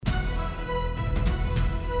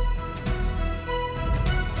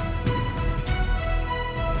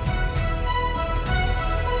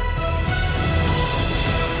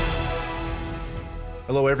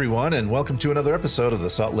Hello, everyone, and welcome to another episode of the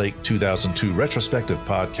Salt Lake 2002 Retrospective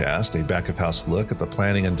Podcast, a back-of-house look at the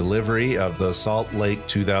planning and delivery of the Salt Lake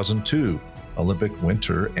 2002 Olympic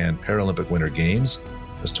Winter and Paralympic Winter Games,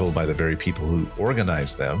 as told by the very people who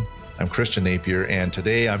organized them. I'm Christian Napier, and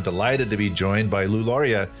today I'm delighted to be joined by Lou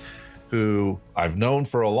Lauria, who I've known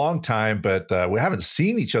for a long time, but we haven't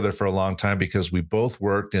seen each other for a long time because we both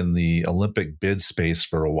worked in the Olympic bid space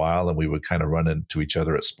for a while, and we would kind of run into each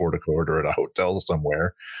other at Sporticourt or at a hotel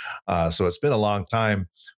somewhere. So it's been a long time.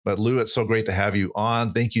 But Lou, it's so great to have you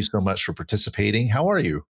on. Thank you so much for participating. How are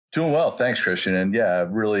you? Doing well. Thanks, Christian. And yeah,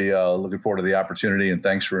 really looking forward to the opportunity, and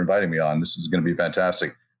thanks for inviting me on. This is going to be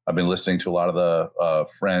fantastic. I've been listening to a lot of the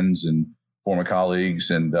friends and former colleagues,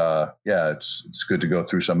 and it's good to go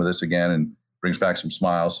through some of this again, and brings back some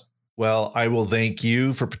smiles. Well, I will thank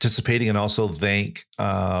you for participating, and also thank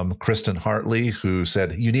Kristen Hartley, who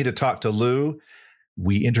said, you need to talk to Lou.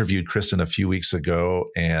 We interviewed Kristen a few weeks ago,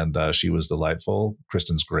 and she was delightful.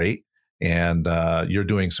 Kristen's great. And you're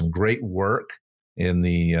doing some great work in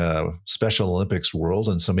the Special Olympics world.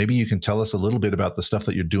 And so maybe you can tell us a little bit about the stuff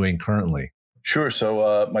that you're doing currently. Sure.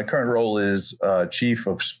 So my current role is Chief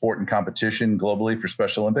of Sport and Competition globally for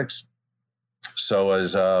Special Olympics. So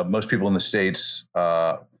as most people in the States,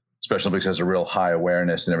 Special Olympics has a real high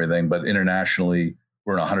awareness and everything, but internationally,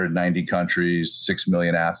 we're in 190 countries, 6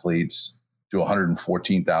 million athletes, do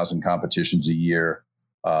 114,000 competitions a year.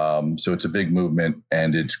 So it's a big movement,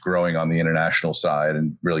 and it's growing on the international side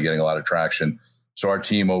and really getting a lot of traction. So our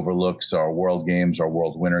team overlooks our World Games, our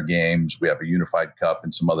World Winter Games. We have a Unified Cup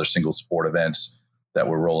and some other single sport events that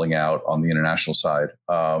we're rolling out on the international side.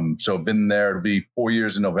 So I've been there. It'll be 4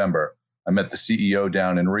 years in November. I met the CEO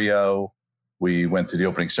down in Rio. We went to the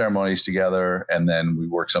opening ceremonies together, and then we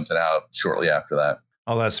worked something out shortly after that.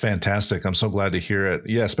 Oh, that's fantastic. I'm so glad to hear it.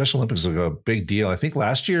 Yeah, Special Olympics is a big deal. I think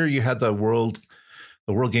last year you had the World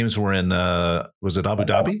Games were in, was it Abu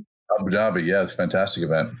Dhabi? Abu Dhabi, yeah, it's a fantastic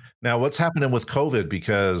event. Now, what's happening with COVID?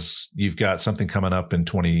 Because you've got something coming up in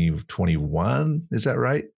 2021. Is that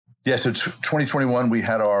right? Yeah, so 2021, we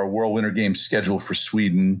had our World Winter Games scheduled for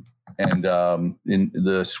Sweden. And in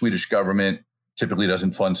the Swedish government typically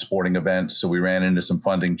doesn't fund sporting events. So we ran into some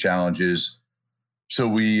funding challenges. So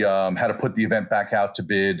we had to put the event back out to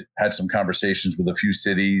bid, had some conversations with a few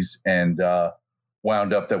cities, and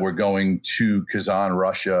wound up that we're going to Kazan,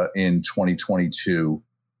 Russia in 2022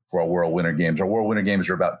 for our World Winter Games. Our World Winter Games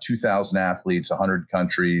are about 2,000 athletes, 100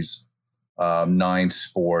 countries, 9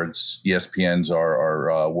 sports. ESPN's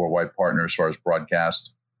our worldwide partner as far as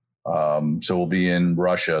broadcast. So we'll be in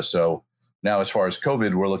Russia. So now as far as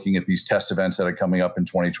COVID, we're looking at these test events that are coming up in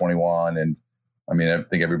 2021. And I mean, I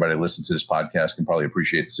think everybody listening to this podcast can probably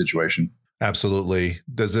appreciate the situation. Absolutely.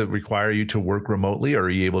 Does it require you to work remotely, or are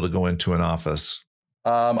you able to go into an office?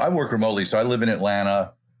 I work remotely. So I live in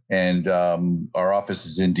Atlanta, and our office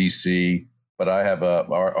is in DC, but I have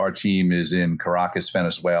our team is in Caracas,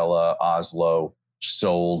 Venezuela, Oslo,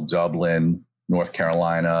 Seoul, Dublin, North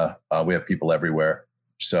Carolina. We have people everywhere.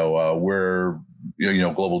 So we're,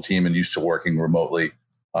 global team and used to working remotely.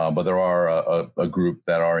 But there are a group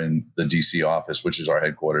that are in the DC office, which is our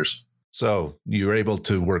headquarters. So you're able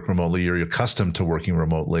to work remotely. You're accustomed to working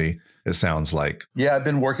remotely, it sounds like. Yeah, I've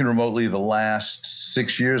been working remotely the last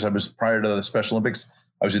 6 years. I was prior to the Special Olympics.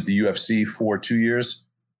 I was at the UFC for 2 years,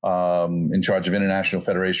 in charge of international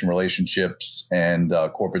federation relationships and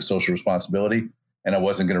corporate social responsibility. And I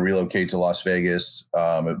wasn't going to relocate to Las Vegas.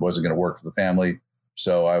 It wasn't going to work for the family.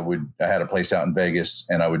 So I had a place out in Vegas,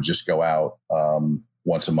 and I would just go out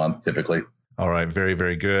once a month typically. All right. Very,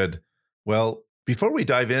 very good. Well, before we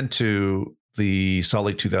dive into the Salt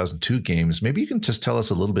Lake 2002 games, maybe you can just tell us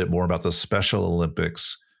a little bit more about the Special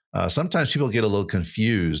Olympics. Sometimes people get a little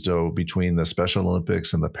confused between the Special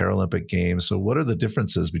Olympics and the Paralympic Games. So what are the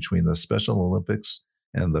differences between the Special Olympics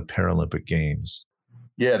and the Paralympic Games?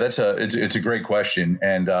 Yeah, it's a great question.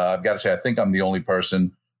 And I've got to say, I think I'm the only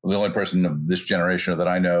person of this generation that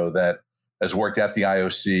I know that has worked at the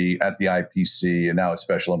IOC, at the IPC, and now at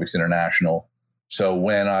Special Olympics International. So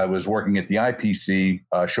when I was working at the IPC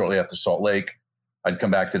shortly after Salt Lake, I'd come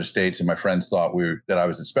back to the States, and my friends thought that I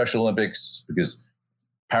was at Special Olympics because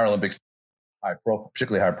Paralympics,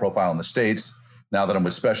 particularly high profile in the States. Now that I'm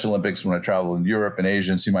with Special Olympics, when I travel in Europe and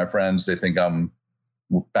Asia and see my friends, they think I'm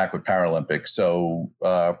back with Paralympics. So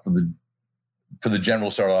for the general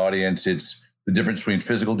sort of audience, it's the difference between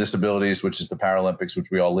physical disabilities, which is the Paralympics,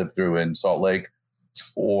 which we all lived through in Salt Lake,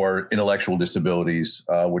 or intellectual disabilities,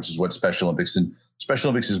 which is what Special Olympics. And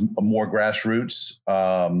Special Olympics is more grassroots.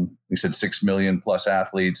 We said 6 million plus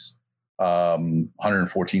athletes,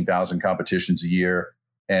 114,000 competitions a year.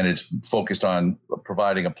 and it's focused on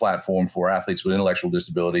providing a platform for athletes with intellectual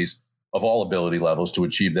disabilities of all ability levels to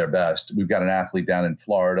achieve their best. We've got an athlete down in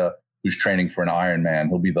Florida who's training for an Ironman.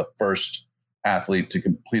 He'll be the first athlete to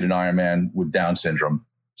complete an Ironman with Down syndrome.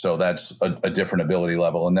 So that's a different ability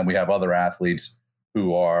level. And then we have other athletes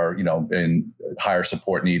who are, in higher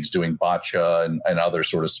support needs doing bocce and other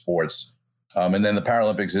sort of sports. And then the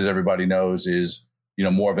Paralympics, as everybody knows, is,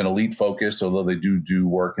 more of an elite focus, although they do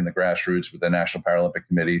work in the grassroots with the National Paralympic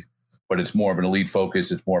Committee, but it's more of an elite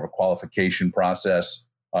focus. It's more of a qualification process.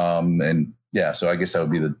 So I guess that would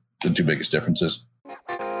be the two biggest differences.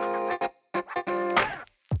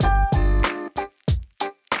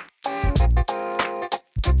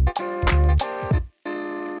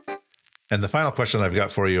 And the final question I've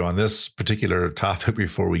got for you on this particular topic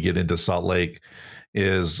before we get into Salt Lake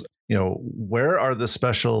is, where are the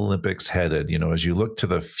Special Olympics headed? As you look to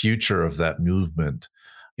the future of that movement,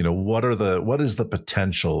 what is the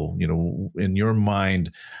potential, in your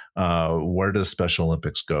mind, where does Special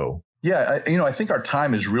Olympics go? Yeah, I think our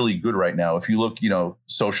time is really good right now. If you look,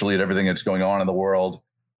 socially at everything that's going on in the world,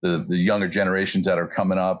 the younger generations that are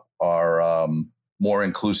coming up are more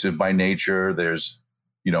inclusive by nature. There's,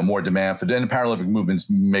 more demand for the Paralympic movement's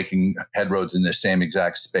making headroads in the same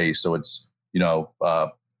exact space. So it's,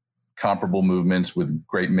 comparable movements with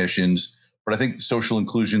great missions. But I think social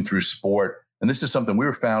inclusion through sport, and this is something we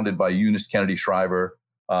were founded by Eunice Kennedy Shriver,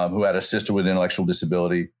 who had a sister with intellectual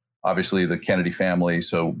disability, obviously the Kennedy family.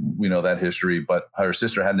 So we know that history, but her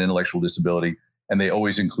sister had an intellectual disability, and they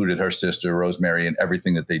always included her sister, Rosemary, in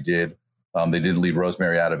everything that they did. They didn't leave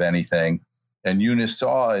Rosemary out of anything. And Eunice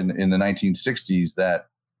saw in the 1960s that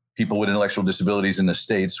people with intellectual disabilities in the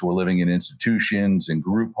States were living in institutions and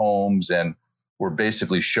group homes and were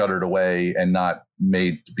basically shuttered away and not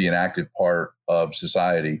made to be an active part of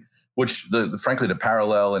society, which frankly, the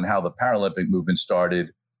parallel in how the Paralympic movement started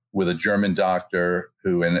with a German doctor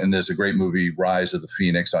who, and there's a great movie, Rise of the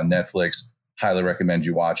Phoenix on Netflix. Highly recommend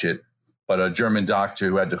you watch it. But a German doctor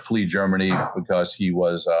who had to flee Germany because he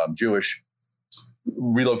was Jewish,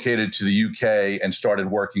 relocated to the UK and started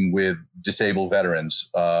working with disabled veterans,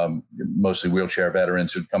 mostly wheelchair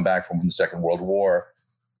veterans who'd come back from the Second World War.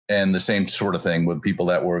 And the same sort of thing with people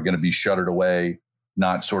that were going to be shuttered away,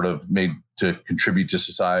 not sort of made to contribute to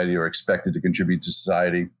society or expected to contribute to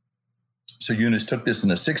society. So Eunice took this in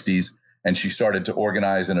the 60s and she started to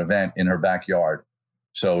organize an event in her backyard.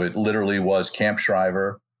 So it literally was Camp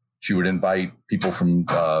Shriver. She would invite people from,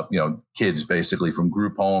 kids basically from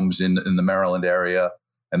group homes in the Maryland area.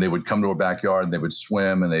 And they would come to her backyard and they would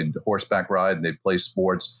swim and they'd horseback ride and they'd play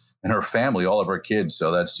sports. And her family, all of her kids.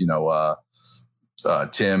 So that's,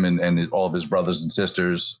 Tim and all of his brothers and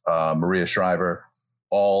sisters, Maria Shriver,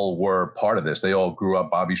 all were part of this. They all grew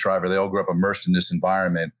up, Bobby Shriver, they all grew up immersed in this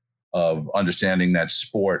environment of understanding that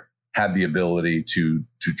sport had the ability to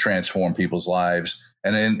transform people's lives.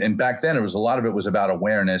 And back then, a lot of it was about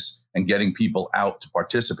awareness and getting people out to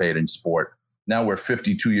participate in sport. Now we're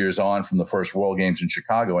 52 years on from the first World Games in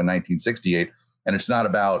Chicago in 1968, and it's not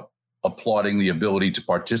about applauding the ability to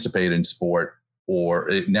participate in sport,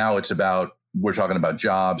 now it's about, we're talking about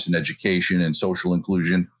jobs and education and social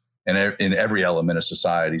inclusion and in every element of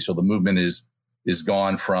society. So the movement is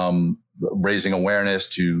gone from raising awareness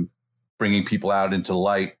to bringing people out into the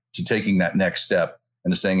light to taking that next step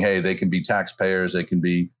and to saying, hey, they can be taxpayers, they can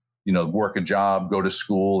be, work a job, go to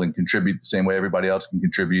school and contribute the same way everybody else can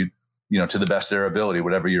contribute, to the best of their ability,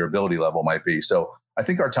 whatever your ability level might be. So I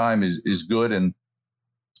think our time is good. And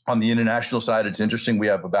on the international side, it's interesting. We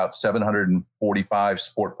have about 745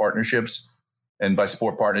 sport partnerships. And by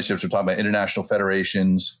sport partnerships, we're talking about international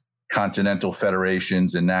federations, continental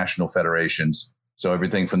federations, and national federations. So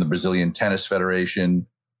everything from the Brazilian Tennis Federation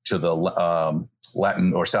to the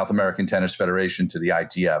Latin or South American Tennis Federation to the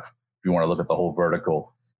ITF, if you want to look at the whole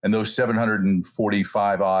vertical. And those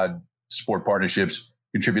 745 odd sport partnerships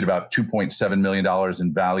contribute about $2.7 million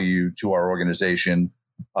in value to our organization.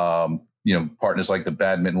 Partners like the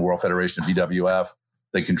Badminton World Federation of BWF,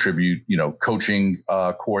 they contribute, coaching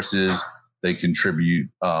courses. They contribute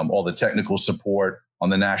all the technical support. On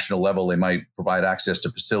the national level, they might provide access to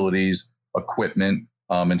facilities, equipment.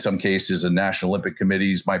 In some cases, the National Olympic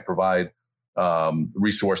Committees might provide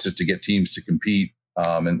resources to get teams to compete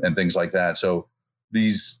and things like that. So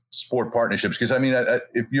these sport partnerships, because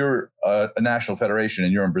if you're a national federation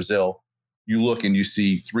and you're in Brazil, you look and you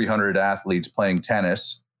see 300 athletes playing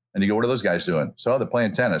tennis and you go, what are those guys doing? So they're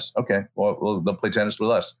playing tennis. Okay, well, they'll play tennis with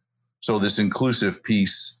us. So this inclusive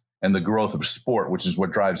piece and the growth of sport, which is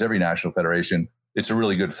what drives every national federation, it's a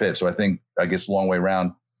really good fit. So I guess long way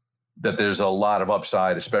around, that there's a lot of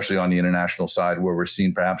upside, especially on the international side where we're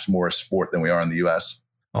seeing perhaps more sport than we are in the U.S.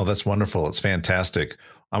 Oh, that's wonderful. It's fantastic.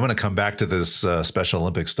 I'm going to come back to this Special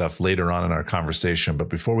Olympics stuff later on in our conversation. But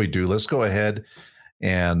before we do, let's go ahead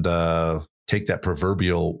and take that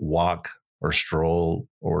proverbial walk or stroll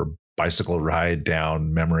or bicycle ride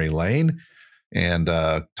down memory lane and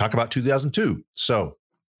talk about 2002. So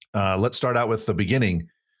let's start out with the beginning.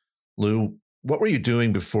 Lou, what were you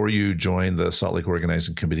doing before you joined the Salt Lake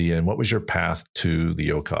Organizing Committee, and what was your path to the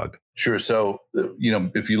OCOG? Sure. So,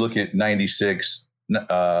 if you look at 96,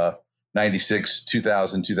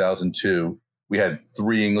 2000, 2002, we had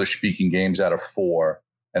 3 English speaking games out of 4.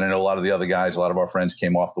 And I know a lot of the other guys, a lot of our friends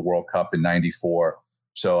came off the World Cup in 94.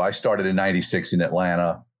 So I started in 96 in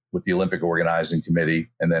Atlanta with the Olympic Organizing Committee,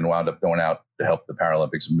 and then wound up going out to help the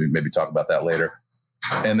Paralympics. And we maybe talk about that later.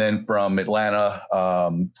 And then from Atlanta,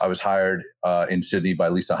 I was hired in Sydney by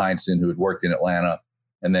Lisa Heinsohn, who had worked in Atlanta.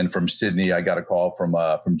 And then from Sydney, I got a call from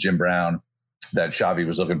Jim Brown that Xavi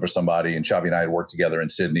was looking for somebody, and Xavi and I had worked together in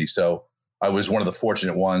Sydney. So I was one of the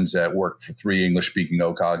fortunate ones that worked for 3 English-speaking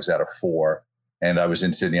OCOGs out of 4. And I was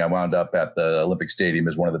in Sydney. I wound up at the Olympic Stadium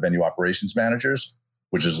as one of the venue operations managers,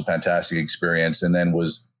 which is a fantastic experience. And then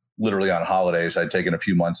was literally on holidays. I'd taken a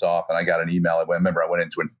few months off, and I got an email. I remember I went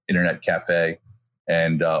into an internet cafe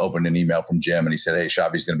and opened an email from Jim, and he said, "Hey,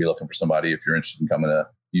 Xavi's going to be looking for somebody if you're interested in coming to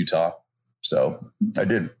Utah." So I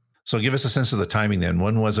did. So give us a sense of the timing then.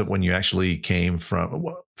 When was it when you actually came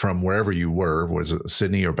from wherever you were? Was it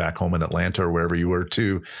Sydney or back home in Atlanta or wherever you were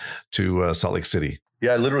to Salt Lake City?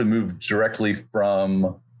 Yeah, I literally moved directly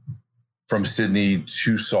from Sydney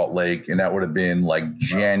to Salt Lake, and that would have been like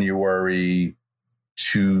January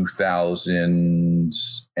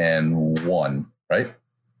 2001, right?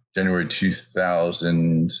 January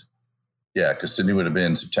 2000. Yeah, because Sydney would have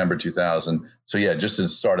been September 2000. So yeah, just at the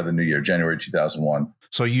start of the new year, January 2001.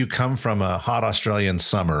 So you come from a hot Australian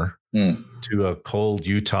summer to a cold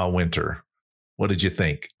Utah winter. What did you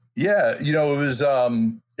think? Yeah, it was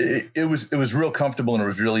it was real comfortable, and it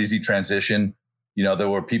was real easy transition. There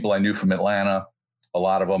were people I knew from Atlanta, a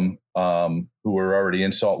lot of them who were already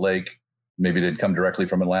in Salt Lake. Maybe they'd come directly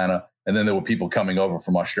from Atlanta. And then there were people coming over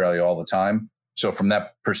from Australia all the time. So from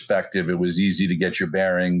that perspective, it was easy to get your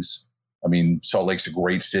bearings. I mean, Salt Lake's a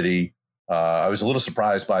great city. I was a little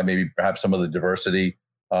surprised by maybe perhaps some of the diversity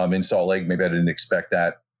in Salt Lake. Maybe I didn't expect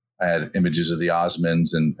that. I had images of the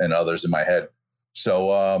Osmonds and others in my head.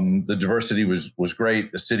 So the diversity was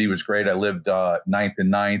great. The city was great. I lived 9th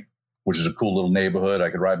and 9th, which is a cool little neighborhood. I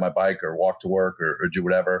could ride my bike or walk to work or do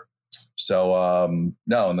whatever. So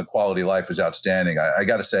no, and the quality of life was outstanding. I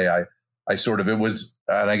got to say, it was,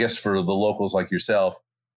 and I guess for the locals like yourself,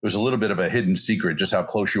 it was a little bit of a hidden secret, just how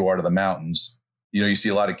close you are to the mountains. You see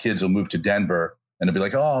a lot of kids will move to Denver and they'll be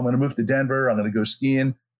like, "Oh, I'm going to move to Denver. I'm going to go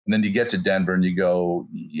skiing." And then you get to Denver and you go,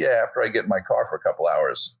 "Yeah, after I get in my car for a couple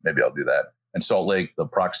hours, maybe I'll do that." And Salt Lake, the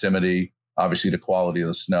proximity, obviously the quality of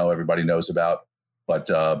the snow, everybody knows about, but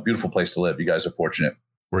beautiful place to live. You guys are fortunate.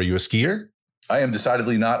 Were you a skier? I am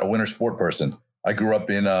decidedly not a winter sport person. I grew up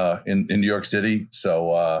in New York City.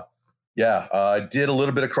 So I did a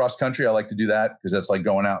little bit of cross country. I like to do that because that's like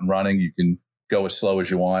going out and running. You can go as slow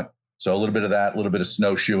as you want. So a little bit of that, a little bit of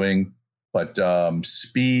snowshoeing, but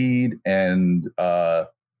speed and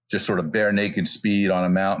just sort of bare naked speed on a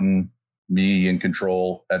mountain, me in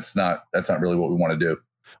control. That's not really what we want to do.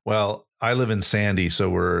 Well, I live in Sandy, so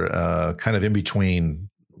we're kind of in between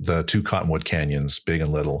the 2 Cottonwood Canyons, big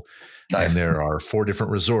and little. Nice. And there are 4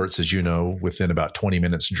 different resorts, as you know, within about 20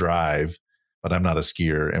 minutes drive. But I'm not a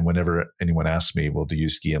skier. And whenever anyone asks me, "Well, do you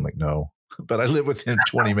ski?" I'm like, "No." But I live within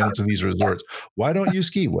 20 minutes of these resorts. Why don't you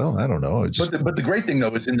ski? Well, I don't know. But the great thing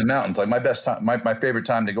though is in the mountains. Like my best time, my favorite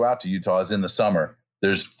time to go out to Utah is in the summer.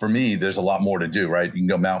 There's a lot more to do, right? You can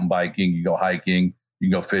go mountain biking, you can go hiking, you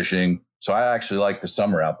can go fishing. So I actually like the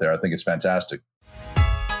summer out there. I think it's fantastic.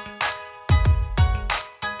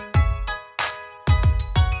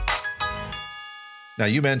 Now,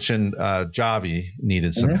 you mentioned Xavi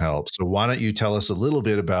needed some help. So why don't you tell us a little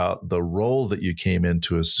bit about the role that you came in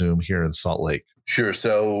to assume here in Salt Lake? Sure.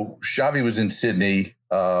 So Xavi was in Sydney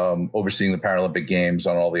overseeing the Paralympic Games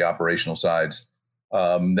on all the operational sides.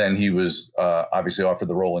 Then he was obviously offered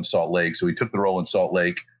the role in Salt Lake. So he took the role in Salt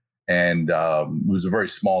Lake, and it was a very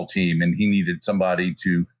small team. And he needed somebody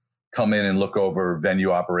to come in and look over venue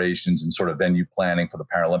operations and sort of venue planning for the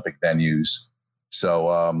Paralympic venues.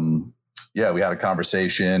 So we had a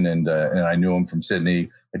conversation, and I knew him from Sydney.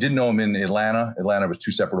 I didn't know him in Atlanta. Atlanta was 2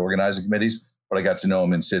 separate organizing committees, but I got to know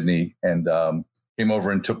him in Sydney, and came over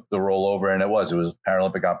and took the role over. And it was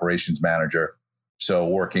Paralympic operations manager. So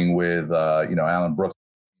working with, Alan Brooks,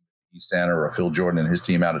 East Center, or Phil Jordan and his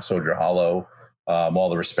team out at Soldier Hollow, all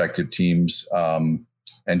the respective teams,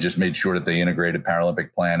 and just made sure that they integrated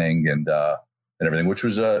Paralympic planning and everything, which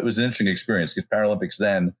was it was an interesting experience because Paralympics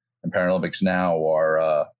then and Paralympics now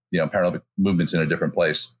are Paralympic movements in a different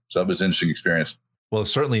place. So it was an interesting experience. Well, it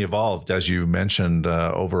certainly evolved, as you mentioned,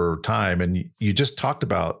 over time. And you just talked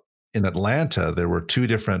about in Atlanta, there were two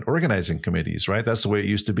different organizing committees, right? That's the way it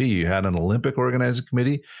used to be. You had an Olympic organizing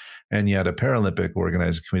committee and you had a Paralympic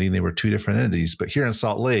organizing committee, and they were two different entities. But here in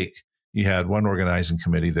Salt Lake, you had one organizing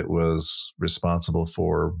committee that was responsible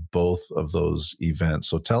for both of those events.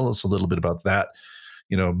 So tell us a little bit about that,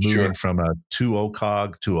 moving Sure. from a 2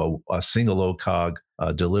 OCOG to a single OCOG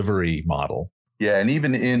delivery model. Yeah, and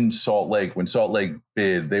even in Salt Lake, when Salt Lake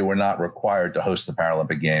bid, they were not required to host the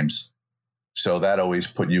Paralympic Games. So that always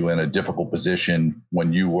put you in a difficult position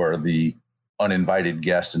when you were the uninvited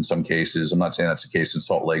guest in some cases. I'm not saying that's the case in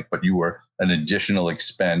Salt Lake, but you were an additional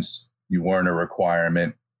expense. You weren't a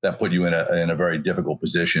requirement. That put you in a very difficult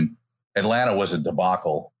position. Atlanta was a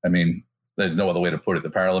debacle. I mean, there's no other way to put it. The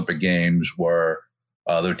Paralympic Games were,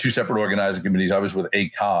 there were two separate organizing committees. I was with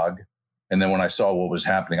ACOG. And then when I saw what was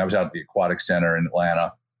happening, I was out at the Aquatic Center in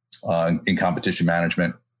Atlanta in competition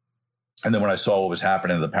management. And then when I saw what was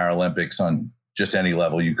happening at the Paralympics on just any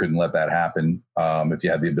level, you couldn't let that happen if you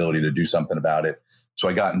had the ability to do something about it. So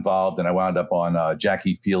I got involved and I wound up on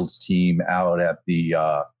Jackie Field's team out at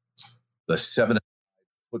the 7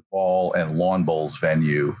 football and lawn bowls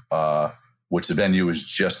venue, which the venue was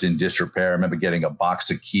just in disrepair. I remember getting a box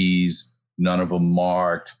of keys, none of them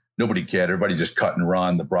marked. Nobody cared. Everybody just cut and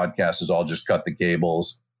run. The broadcasters all just cut the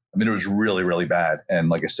cables. I mean, it was really, really bad. And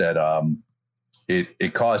like I said,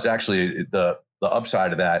 it caused actually the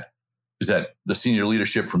upside of that is that the senior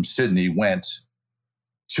leadership from Sydney went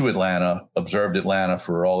to Atlanta, observed Atlanta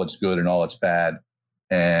for all its good and all its bad.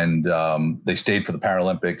 And they stayed for the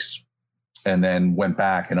Paralympics and then went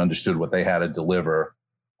back and understood what they had to deliver,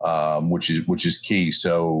 which is key.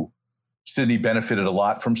 So Sydney benefited a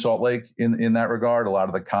lot from Salt Lake in that regard. A lot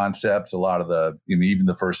of the concepts, a lot of the, even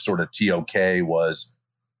the first sort of TOK was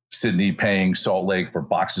Sydney paying Salt Lake for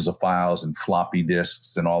boxes of files and floppy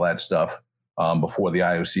disks and all that stuff before the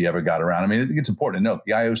IOC ever got around. I mean, I think it's important to note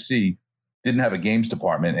the IOC didn't have a games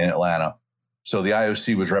department in Atlanta. So the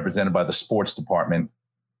IOC was represented by the sports department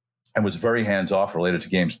and was very hands-off related to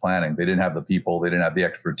games planning. They didn't have the people, they didn't have the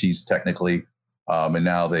expertise technically. And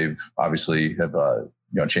now they've obviously have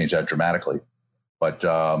changed that dramatically. But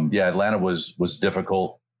Atlanta was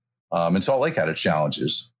difficult. And Salt Lake had its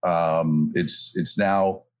challenges. It's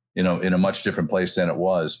now, in a much different place than it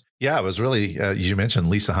was. Yeah, it was really, you mentioned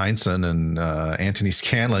Lisa Heinsohn and Anthony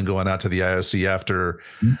Scanlon going out to the IOC after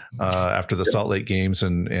the Salt Lake Games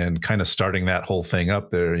and kind of starting that whole thing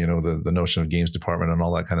up there, the notion of games department and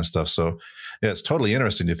all that kind of stuff. So yeah, it's totally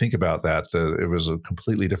interesting to think about that. It was a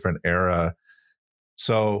completely different era.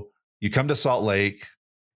 So you come to Salt Lake,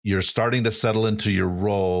 you're starting to settle into your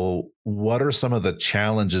role. What are some of the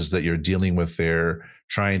challenges that you're dealing with there,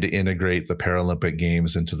 trying to integrate the Paralympic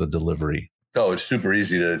Games into the delivery? Oh, it's super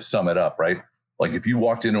easy to sum it up, right? Like if you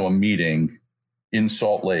walked into a meeting in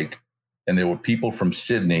Salt Lake and there were people from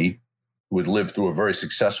Sydney who had lived through a very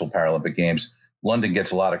successful Paralympic Games, London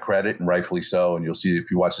gets a lot of credit, and rightfully so. And you'll see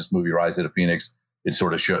if you watch this movie, Rise of the Phoenix, it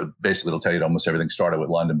sort of shows, basically it'll tell you that almost everything started with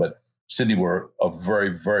London. But Sydney were a very,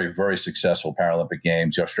 very, very successful Paralympic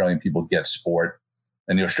Games. The Australian people get sport,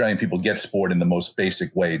 and the Australian people get sport in the most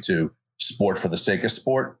basic way too. Sport for the sake of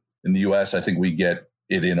sport. In the US, I think we get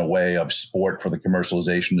it in a way of sport for the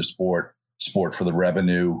commercialization of sport for the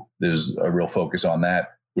revenue. There's a real focus on that,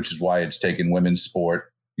 which is why it's taken women's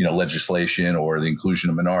sport, legislation or the inclusion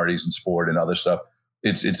of minorities in sport and other stuff.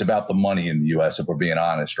 It's about the money in the US, if we're being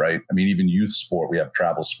honest, right? I mean, even youth sport, we have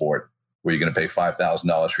travel sport where you're going to pay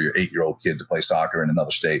 $5,000 for your 8-year-old kid to play soccer in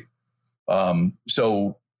another state.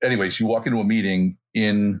 So anyways, you walk into a meeting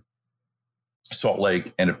in Salt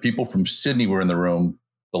Lake, and if people from Sydney were in the room,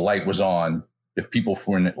 the light was on. If people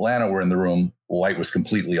from Atlanta were in the room, the light was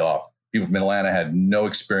completely off. People from Atlanta had no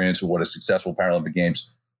experience with what a successful Paralympic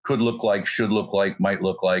Games could look like, should look like, might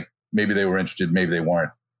look like. Maybe they were interested, maybe they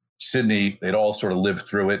weren't. Sydney, they'd all sort of lived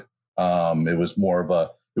through it. It was more of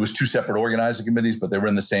it was two separate organizing committees, but they were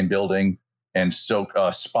in the same building. And so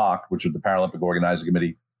SPOC, which was the Paralympic Organizing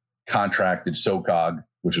Committee, contracted SOCOG,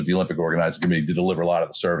 which was the Olympic Organizing Committee, to deliver a lot of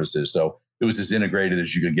the services. So it was as integrated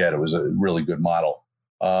as you could get. It was a really good model.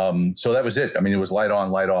 So that was it. I mean, it was light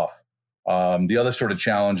on, light off. The other sort of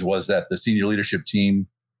challenge was that the senior leadership team,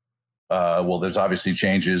 there's obviously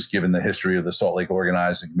changes given the history of the Salt Lake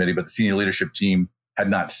Organizing Committee, but the senior leadership team had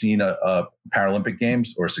not seen a Paralympic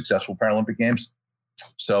Games or a successful Paralympic Games.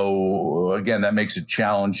 So again, that makes it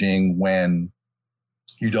challenging when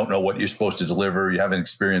You don't know what you're supposed to deliver. You haven't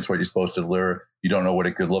experienced what you're supposed to deliver. You don't know what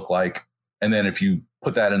it could look like. And then if you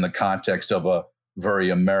put that in the context of a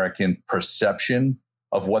very American perception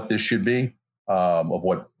of what this should be, of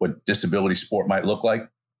what disability sport might look like,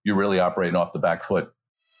 you're really operating off the back foot.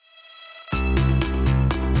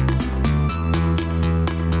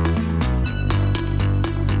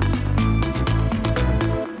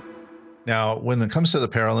 Now, when it comes to the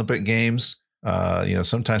Paralympic Games,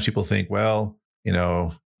 sometimes people think, well,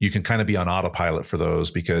 you can kind of be on autopilot for those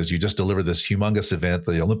because you just deliver this humongous event,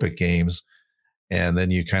 the Olympic Games, and then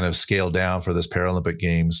you kind of scale down for this Paralympic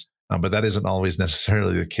Games. But that isn't always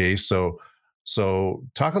necessarily the case. So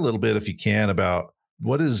talk a little bit, if you can, about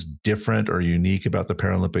what is different or unique about the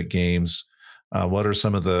Paralympic Games. What are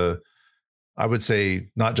some of the, I would say,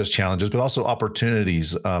 not just challenges, but also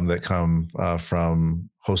opportunities that come from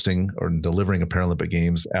hosting or delivering a Paralympic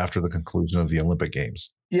Games after the conclusion of the Olympic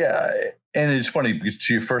Games? Yeah. And it's funny because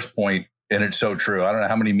to your first point, and it's so true. I don't know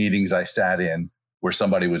how many meetings I sat in where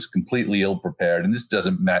somebody was completely ill prepared. And this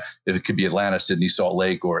doesn't matter if it could be Atlanta, Sydney, Salt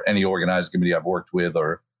Lake, or any organized committee I've worked with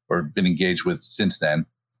or been engaged with since then.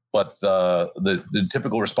 But the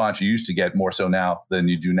typical response you used to get more so now than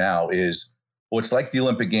you do now is, well, it's like the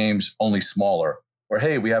Olympic Games, only smaller. Or,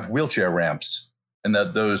 hey, we have wheelchair ramps. And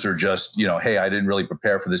that those are just, hey, I didn't really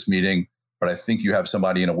prepare for this meeting, but I think you have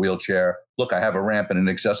somebody in a wheelchair. Look, I have a ramp and an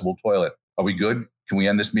accessible toilet. Are we good? Can we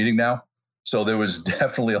end this meeting now? So there was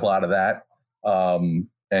definitely a lot of that.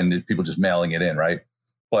 And people just mailing it in, right?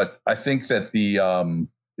 But I think that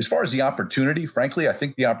as far as the opportunity, frankly, I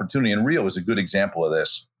think the opportunity in Rio is a good example of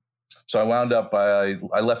this. So I wound up, I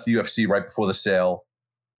left the UFC right before the sale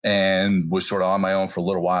and was sort of on my own for a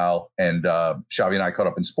little while. And Xavi and I caught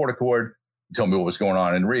up in Sport Accord. He told me what was going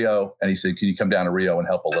on in Rio. And he said, can you come down to Rio and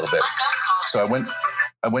help a little bit? So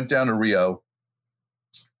I went down to Rio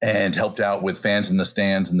and helped out with fans in the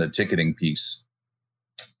stands and the ticketing piece.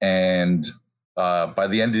 And by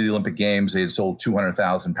the end of the Olympic Games, they had sold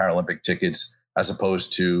 200,000 Paralympic tickets as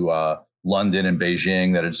opposed to London and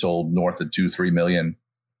Beijing that had sold north of 2-3 million.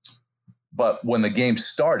 But when the games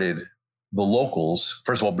started, the locals,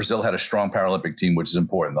 first of all, Brazil had a strong Paralympic team, which is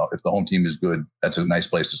important. If the home team is good, that's a nice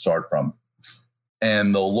place to start from.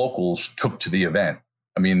 And the locals took to the event.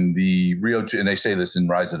 I mean, the Rio, and they say this in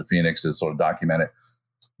Rise of the Phoenix, it's sort of documented.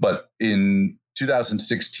 But in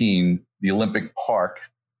 2016, the Olympic Park,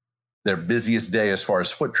 their busiest day as far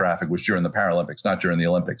as foot traffic was during the Paralympics, not during the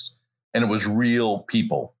Olympics. And it was real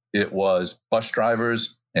people. It was bus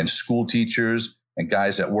drivers and school teachers and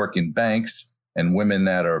guys that work in banks and women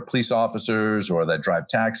that are police officers or that drive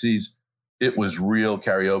taxis. It was real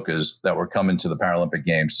karaokes that were coming to the Paralympic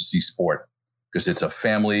Games to see sport because it's a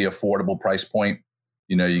family affordable price point.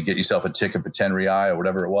 You get yourself a ticket for 10 real or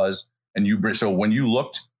whatever it was. And so when you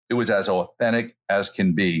looked, it was as authentic as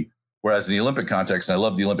can be. Whereas in the Olympic context, and I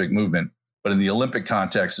love the Olympic movement, but in the Olympic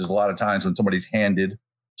context, there's a lot of times when somebody's handed,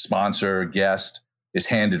 sponsor, guest, is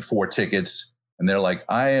handed 4 tickets, and they're like,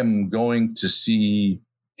 I am going to see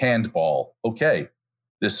handball. Okay,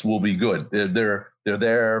 this will be good. They're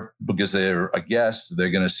there because they're a guest. They're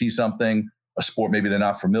going to see something, a sport maybe they're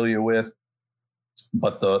not familiar with,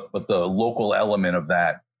 but the local element of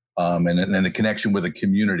that and the connection with the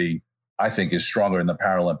community, I think, is stronger in the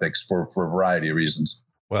Paralympics for a variety of reasons.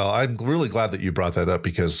 Well, I'm really glad that you brought that up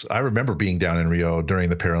because I remember being down in Rio during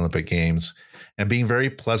the Paralympic Games and being very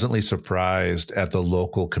pleasantly surprised at the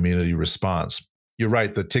local community response. You're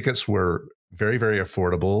right. The tickets were very, very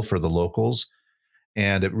affordable for the locals.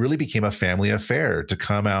 And it really became a family affair to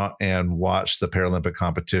come out and watch the Paralympic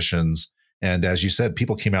competitions. And as you said,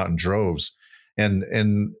 people came out in droves. And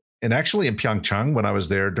actually in Pyeongchang, when I was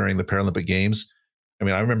there during the Paralympic Games, I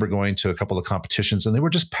mean, I remember going to a couple of competitions and they were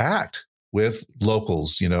just packed with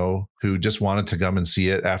locals, who just wanted to come and see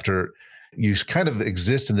it after you kind of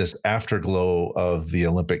exist in this afterglow of the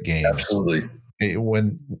Olympic Games. Absolutely.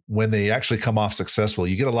 When they actually come off successful,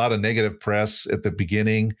 you get a lot of negative press at the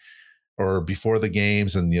beginning or before the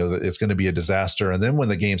games, and it's going to be a disaster. And then when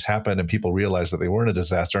the games happen and people realize that they weren't a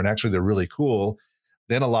disaster and actually they're really cool,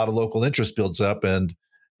 then a lot of local interest builds up, and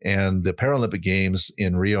the Paralympic Games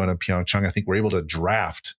in Rio and in Pyeongchang, I think, were able to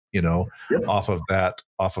draft, off of that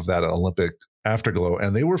Olympic afterglow,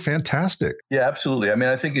 and they were fantastic. Yeah, absolutely. I mean,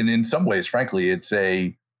 I think in some ways, frankly, it's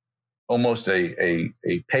almost a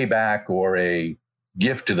payback or a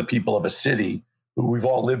gift to the people of a city. We've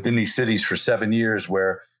all lived in these cities for 7 years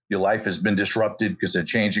where your life has been disrupted because of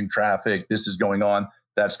changing traffic. This is going on,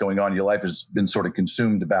 that's going on. Your life has been sort of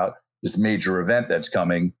consumed about this major event that's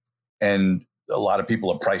coming. And a lot of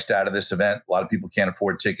people are priced out of this event. A lot of people can't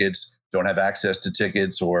afford tickets, don't have access to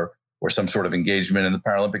tickets or some sort of engagement. And the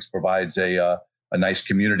Paralympics provides a a nice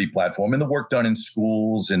community platform, and the work done in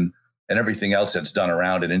schools and everything else that's done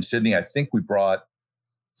around it. In Sydney, I think we brought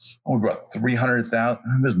 300,000,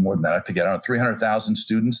 it was more than that, I forget, 300,000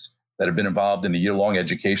 students that have been involved in a year-long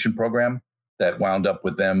education program that wound up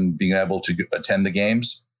with them being able to attend the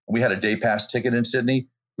games. We had a day pass ticket in Sydney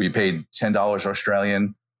where you paid $10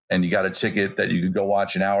 Australian and you got a ticket that you could go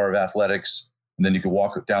watch an hour of athletics, and then you could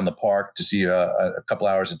walk down the park to see a couple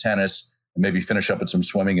hours of tennis and maybe finish up with some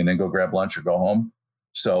swimming and then go grab lunch or go home.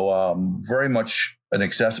 So very much an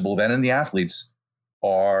accessible event. And the athletes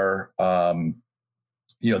are,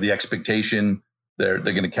 the expectation, they're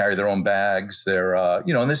going to carry their own bags. They're,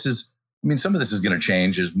 and this is, some of this is going to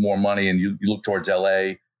change as more money, and you look towards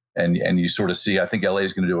LA and you sort of see, I think LA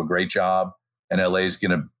is going to do a great job, and LA is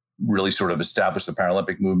going to really sort of establish the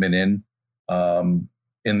Paralympic movement in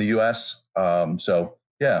the US. So,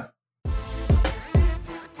 yeah.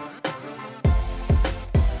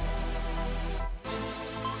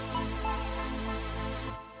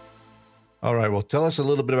 All right. Well, tell us a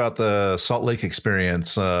little bit about the Salt Lake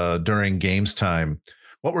experience during games time.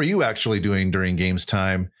 What were you actually doing during games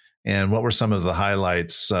time? And what were some of the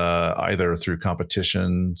highlights, either through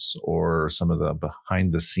competitions or some of the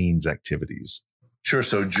behind the scenes activities? Sure.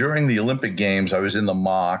 So during the Olympic Games, I was in the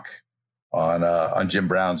mock on Jim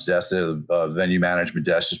Brown's desk, the venue management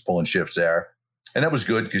desk, just pulling shifts there. And that was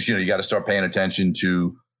good because, you got to start paying attention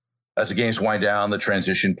to, as the games wind down, the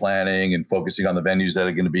transition planning and focusing on the venues that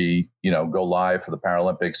are going to be, go live for the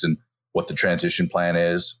Paralympics and what the transition plan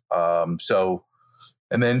is.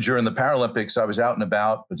 And then during the Paralympics, I was out and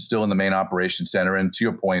about, but still in the main operations center. And to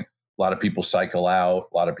your point, a lot of people cycle out.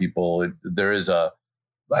 A lot of people, there is I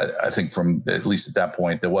think from at least at that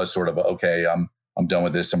point, there was sort of okay, I'm done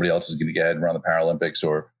with this. Somebody else is going to get ahead and run the Paralympics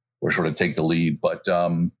or sort of take the lead. But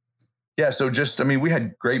so we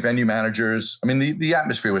had great venue managers. The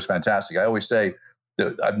atmosphere was fantastic. I always say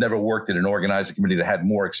that I've never worked at an organizing committee that had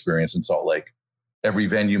more experience in Salt Lake. Every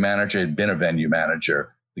venue manager had been a venue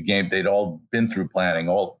manager. The game, they'd all been through planning,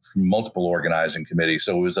 all from multiple organizing committees.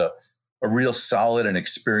 So it was a real solid and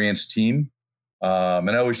experienced team. And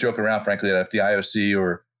I always joke around, frankly, that if the IOC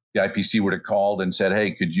or the IPC would have called and said,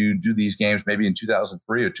 hey, could you do these games maybe in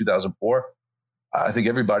 2003 or 2004? I think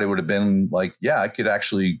everybody would have been like, yeah, I could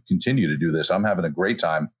actually continue to do this. I'm having a great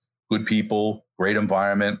time. Good people, great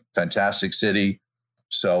environment, fantastic city.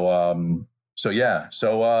 So, the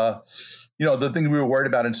thing we were worried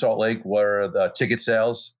about in Salt Lake were the ticket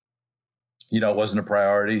sales. It wasn't a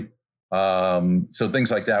priority. So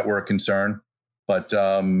things like that were a concern. But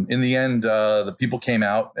in the end, the people came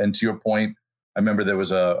out. And to your point, I remember there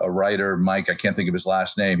was a writer, Mike, I can't think of his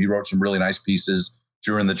last name. He wrote some really nice pieces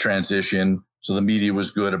during the transition. So the media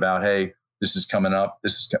was good about, hey, this is coming up.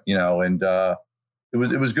 This is, and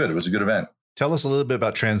it was good. It was a good event. Tell us a little bit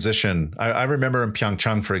about transition. I remember in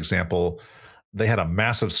Pyeongchang, for example, they had a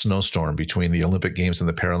massive snowstorm between the Olympic Games and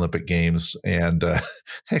the Paralympic Games, and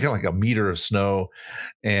they got like a meter of snow,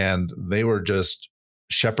 and they were just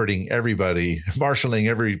shepherding everybody, marshaling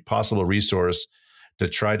every possible resource to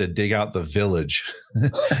try to dig out the village,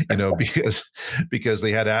 because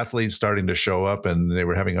they had athletes starting to show up and they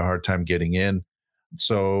were having a hard time getting in.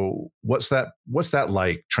 So what's that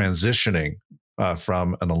like transitioning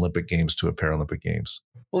from an Olympic Games to a Paralympic Games?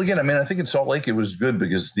 Well, again, I think in Salt Lake, it was good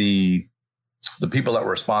because the people that were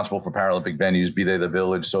responsible for Paralympic venues, be they the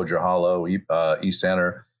Village, Soldier Hollow, East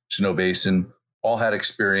Center, Snow Basin, all had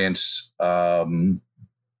experience. So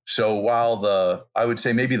while I would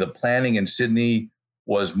say maybe the planning in Sydney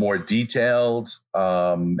was more detailed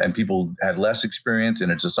and people had less experience,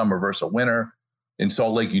 and it's a summer versus a winter, in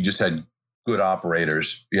Salt Lake, you just had good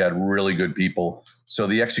operators. You had really good people. So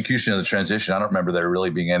the execution of the transition, I don't remember there really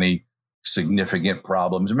being any significant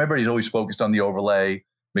problems. Remember, he's always focused on the overlay,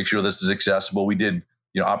 make sure this is accessible. We did,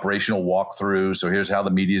 operational walkthrough. So here's how the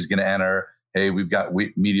media is going to enter. Hey, we've got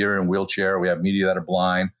media in wheelchair. We have media that are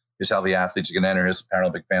blind. Here's how the athletes are going to enter. Here's the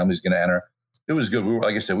Paralympic family is going to enter. It was good.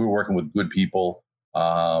 Like I said, we were working with good people.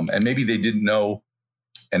 And maybe they didn't know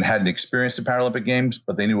and hadn't experienced the Paralympic Games,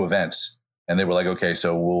 but they knew events. And they were like, okay,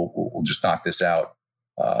 so we'll just knock this out.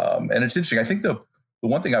 And it's interesting. I think the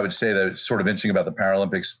one thing I would say that's sort of interesting about the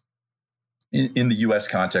Paralympics in the U.S.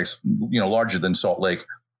 context, larger than Salt Lake,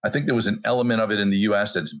 I think there was an element of it in the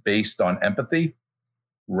U.S. that's based on empathy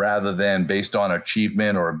rather than based on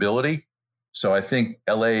achievement or ability. So I think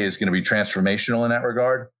L.A. is going to be transformational in that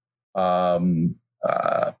regard.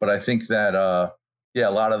 But I think that, a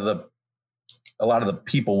lot of the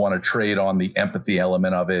people want to trade on the empathy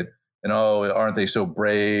element of it. And, aren't they so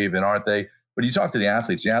brave? And aren't they? But you talk to the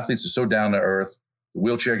athletes are so down to earth. The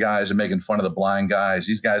wheelchair guys are making fun of the blind guys.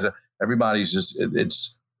 These guys everybody's just,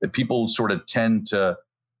 that people sort of tend to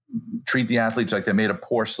treat the athletes like they're made of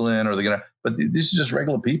porcelain or but these are just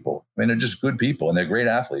regular people. I mean, they're just good people and they're great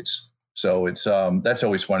athletes. So it's, that's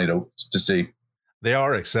always funny to see. They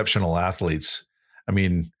are exceptional athletes. I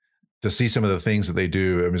mean, to see some of the things that they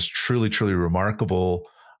do, it's truly, truly remarkable.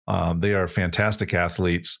 They are fantastic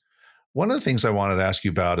athletes. One of the things I wanted to ask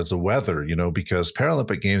you about is the weather, because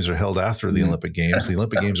Paralympic Games are held after the Olympic Games. The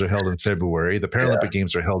Olympic Games are held in February. The Paralympic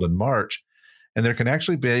Games are held in March. And there can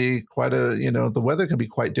actually be the weather can be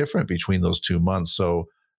quite different between those 2 months. So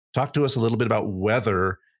talk to us a little bit about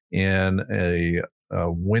weather in a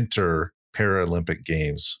winter Paralympic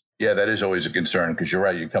Games. Yeah, that is always a concern because you're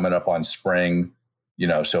right. You're coming up on spring,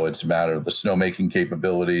 so it's a matter of the snowmaking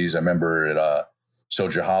capabilities. I remember at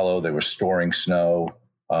Soldier Hollow, they were storing snow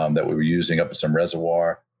that we were using up at some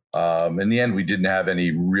reservoir. In the end, we didn't have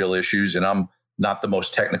any real issues. And I'm not the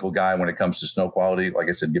most technical guy when it comes to snow quality. Like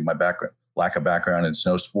I said, given my lack of background in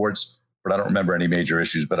snow sports, but I don't remember any major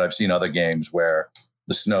issues. But I've seen other games where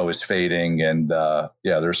the snow is fading and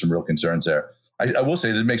there's some real concerns there. I will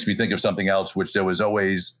say that it makes me think of something else, which there was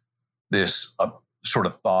always this sort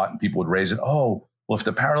of thought and people would raise it. Oh, well, if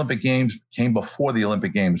the Paralympic Games came before the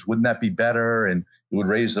Olympic Games, wouldn't that be better? And it would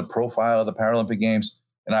raise the profile of the Paralympic Games.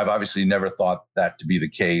 And I've obviously never thought that to be the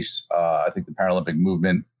case. I think the Paralympic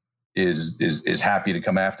movement is happy to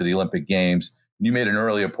come after the Olympic Games. You made an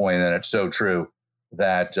earlier point, and it's so true,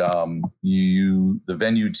 that the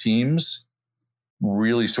venue teams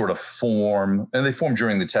really sort of form, and they form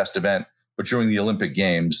during the test event, but during the Olympic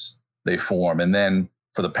Games, they form. And then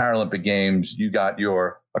for the Paralympic Games, you got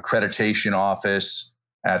your accreditation office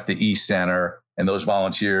at the E-Center, and those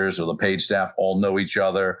volunteers or the paid staff all know each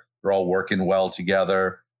other. They're all working well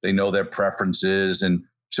together. They know their preferences. And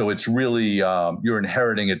so it's really, you're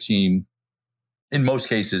inheriting a team in most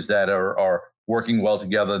cases that are working well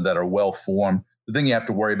together, that are well formed. The thing you have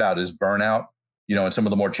to worry about is burnout. In some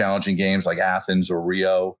of the more challenging games like Athens or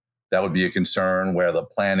Rio, that would be a concern where the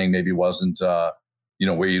planning maybe wasn't,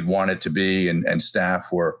 where you'd want it to be, and staff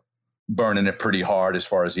were burning it pretty hard as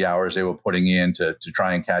far as the hours they were putting in to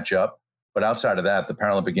try and catch up. But outside of that, the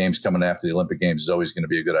Paralympic Games coming after the Olympic Games is always going to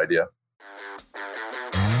be a good idea.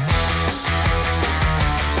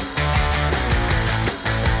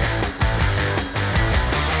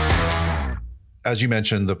 As you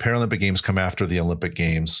mentioned, the Paralympic Games come after the Olympic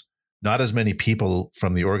Games. Not as many people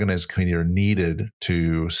from the organizing committee are needed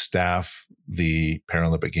to staff the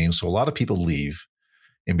Paralympic Games. So a lot of people leave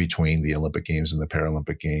in between the Olympic Games and the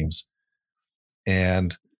Paralympic Games.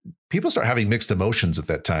 And people start having mixed emotions at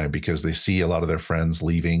that time because they see a lot of their friends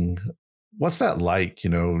leaving. What's that like?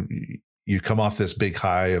 You come off this big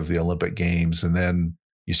high of the Olympic Games and then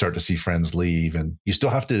you start to see friends leave and you still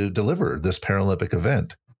have to deliver this Paralympic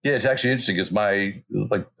event. Yeah, it's actually interesting because my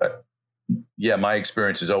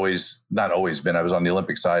experience has not always been, I was on the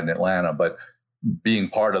Olympic side in Atlanta, but being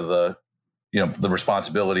part of the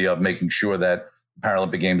responsibility of making sure that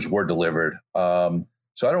Paralympic Games were delivered.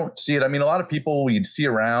 So I don't see it. I mean, a lot of people you'd see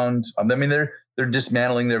around, they're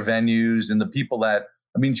dismantling their venues, and the people that,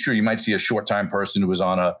 sure, you might see a short time person who was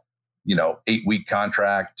on a, 8-week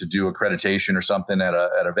contract to do accreditation or something at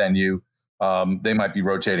a venue. They might be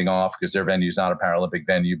rotating off because their venue is not a Paralympic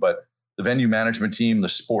venue, but the venue management team, the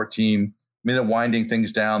sport team, they're winding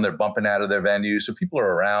things down. They're bumping out of their venues. So people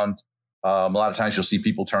are around. A lot of times you'll see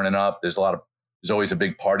people turning up. There's always a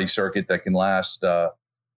big party circuit that can last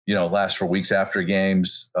for weeks after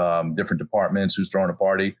games, different departments, who's throwing a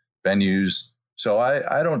party, venues. So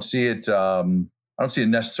I don't see it. I don't see it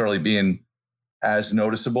necessarily being as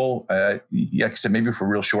noticeable. Like I said, maybe for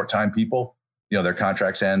real short time people, their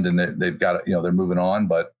contracts end and they've got, they're moving on.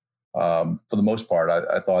 But for the most part,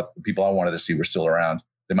 I thought the people I wanted to see were still around.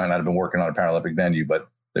 They might not have been working on a Paralympic venue, but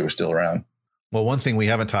they were still around. Well, one thing we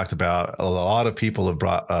haven't talked about, a lot of people have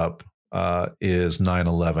brought up, is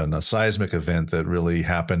 9/11, a seismic event that really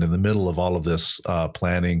happened in the middle of all of this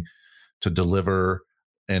planning to deliver.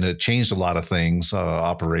 And it changed a lot of things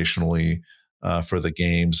operationally for the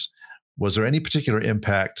games. Was there any particular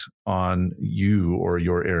impact on you or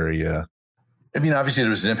your area? Obviously there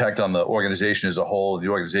was an impact on the organization as a whole. The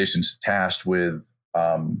organization's tasked with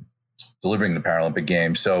delivering the Paralympic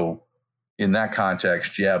Games. So in that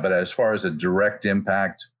context, yeah. But as far as a direct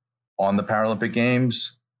impact on the Paralympic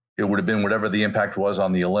Games, it would have been whatever the impact was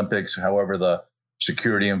on the Olympics. However, the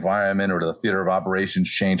security environment or the theater of operations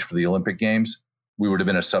changed for the Olympic Games, we would have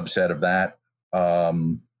been a subset of that.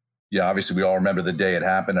 Obviously we all remember the day it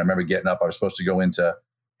happened. I remember getting up. I was supposed to go into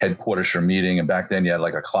headquarters for a meeting. And back then you had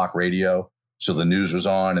like a clock radio. So the news was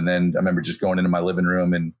on. And then I remember just going into my living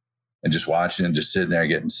room and just watching and just sitting there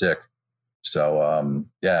getting sick. So,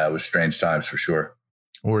 it was strange times for sure.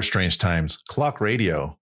 Or strange times. Clock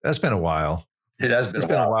radio. That's been a while. It has been. It's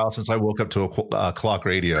been a while since I woke up to a clock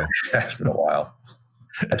radio. It's been a while.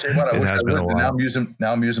 I tell you what, I wish I would.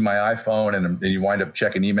 Now I'm using my iPhone, and you wind up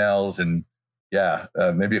checking emails, and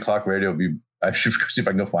maybe a clock radio would be. I should see if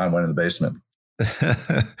I can go find one in the basement.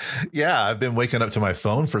 Yeah, I've been waking up to my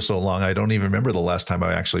phone for so long. I don't even remember the last time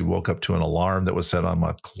I actually woke up to an alarm that was set on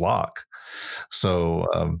my clock.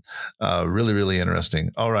 So really, really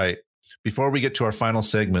interesting. All right. Before we get to our final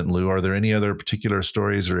segment, Lou, are there any other particular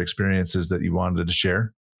stories or experiences that you wanted to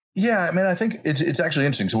share? Yeah, I mean, I think it's actually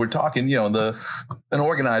interesting. So we're talking, an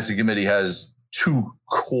organizing committee has two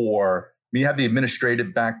core. I mean, you have the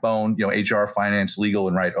administrative backbone, HR, finance, legal,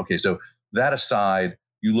 and right. Okay, so that aside,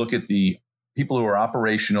 you look at the people who are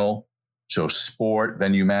operational, so sport,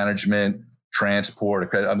 venue management,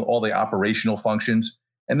 transport, all the operational functions,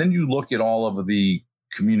 and then you look at all of the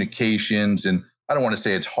communications, and I don't want to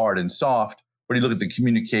say it's hard and soft, but you look at the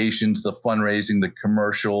communications, the fundraising, the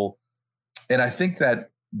commercial, and I think that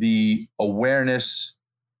the awareness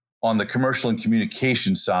on the commercial and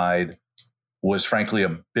communication side was frankly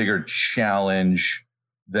a bigger challenge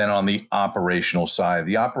than on the operational side.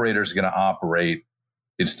 The operators are going to operate.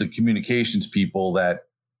 It's the communications people that,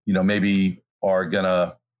 maybe are going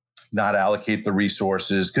to not allocate the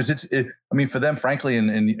resources because for them, frankly,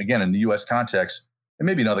 and again, in the U.S. context, and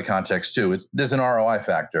maybe in other contexts too, there's an ROI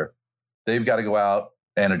factor. They've got to go out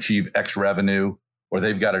and achieve X revenue, or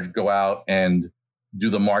they've got to go out and do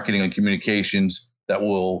the marketing and communications that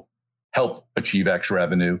will help achieve X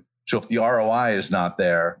revenue. So if the ROI is not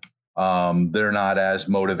there, they're not as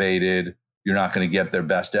motivated. You're not going to get their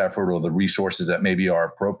best effort or the resources that maybe are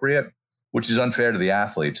appropriate, which is unfair to the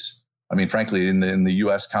athletes. I mean, frankly, in the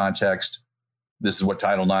U.S. context, this is what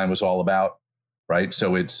Title IX was all about, right?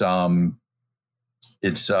 So so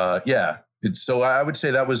I would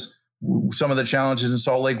say that was some of the challenges in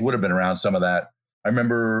Salt Lake would have been around some of that. I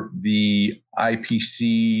remember the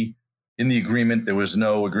IPC in the agreement, there was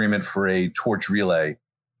no agreement for a torch relay.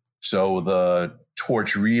 So the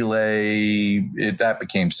torch relay, that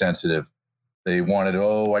became sensitive. They wanted,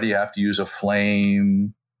 why do you have to use a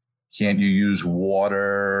flame? Can't you use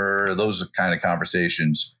water? Those are kind of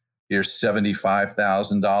conversations. Here's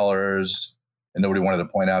 $75,000. And nobody wanted to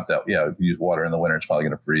point out that, if you use water in the winter, it's probably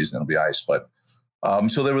going to freeze and it'll be ice. But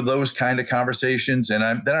so there were those kind of conversations. And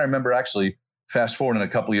then I remember actually fast forwarding a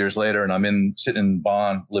couple of years later, and I'm sitting in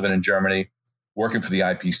Bonn, living in Germany, working for the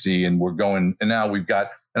IPC, and we're going, and now we've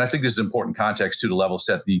got, and I think this is important context too, to level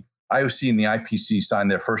set. The IOC and the IPC signed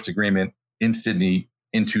their first agreement in Sydney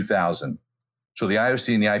in 2000. So the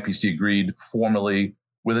IOC and the IPC agreed formally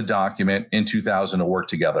with a document in 2000 to work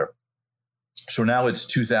together. So now it's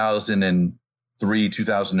 2003,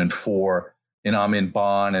 2004, and I'm in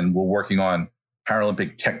Bonn, and we're working on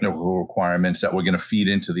Paralympic technical requirements that we're going to feed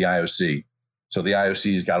into the IOC. So the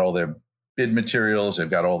IOC's got all their bid materials. They've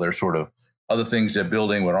got all their sort of other things they're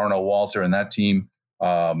building with Arno Walter and that team.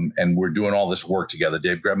 And we're doing all this work together.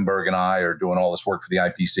 Dave Grebenberg and I are doing all this work for the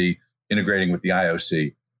IPC, integrating with the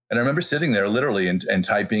IOC. And I remember sitting there literally and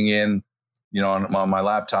typing in, on my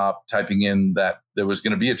laptop, typing in that there was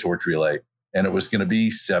going to be a torch relay, and it was going to be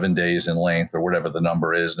 7 days in length or whatever the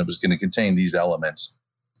number is. And it was going to contain these elements.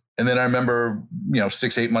 And then I remember,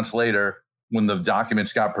 6-8 months later, when the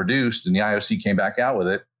documents got produced and the IOC came back out with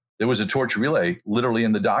it, there was a torch relay literally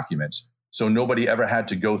in the documents. So nobody ever had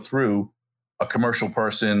to go through a commercial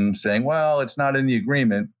person saying, well, it's not in the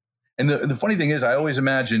agreement. And the funny thing is, I always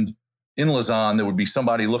imagined in Lausanne, there would be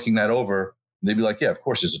somebody looking that over. And they'd be like, yeah, of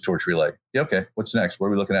course there's a torch relay. Yeah, okay, what's next? What are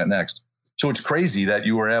we looking at next? So it's crazy that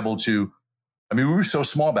you were able to, we were so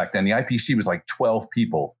small back then. The IPC was like 12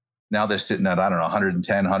 people. Now they're sitting at,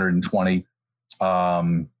 110, 120.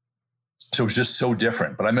 So it's just so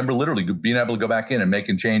different. But I remember literally being able to go back in and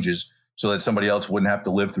making changes so that somebody else wouldn't have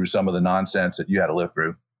to live through some of the nonsense that you had to live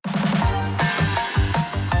through.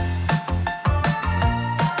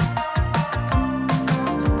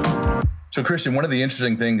 So, Christian, one of the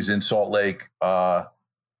interesting things in Salt Lake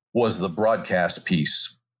was the broadcast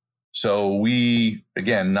piece. So we,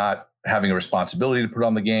 again, not having a responsibility to put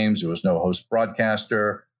on the games. There was no host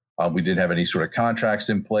broadcaster. We didn't have any sort of contracts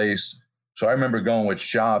in place. So I remember going with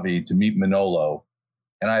Xavi to meet Manolo.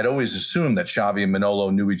 And I had always assumed that Xavi and Manolo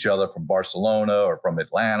knew each other from Barcelona or from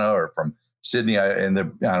Atlanta or from Sydney. I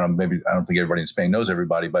don't think everybody in Spain knows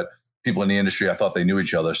everybody, but people in the industry, I thought they knew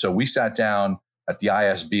each other. So we sat down at the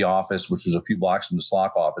ISB office, which was a few blocks from the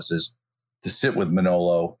SLOC offices, to sit with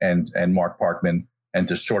Manolo and Mark Parkman and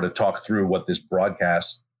to sort of talk through what this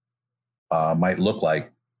broadcast might look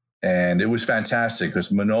like. And it was fantastic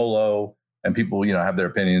because Manolo, and people, have their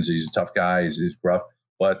opinions. He's a tough guy. He's gruff.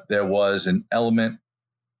 But there was an element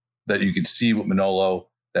that you could see with Manolo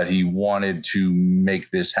that he wanted to make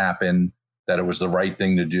this happen, that it was the right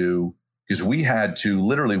thing to do. Because we had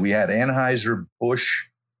Anheuser-Busch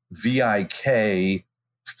VIK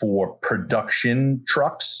for production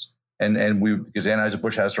trucks. And because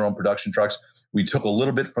Anheuser-Busch has their own production trucks, we took a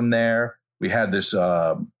little bit from there. We had this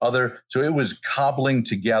so it was cobbling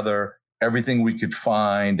together everything we could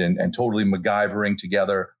find and totally MacGyvering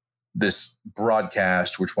together this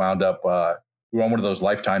broadcast, which wound up, we were on one of those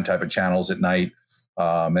Lifetime type of channels at night.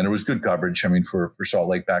 And it was good coverage. I mean, for Salt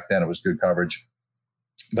Lake back then, it was good coverage.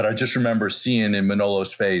 But I just remember seeing in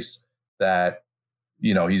Manolo's face that,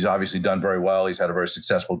 he's obviously done very well. He's had a very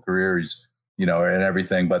successful career. He's, and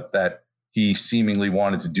everything, but that he seemingly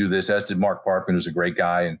wanted to do this, as did Mark Parkman, who's a great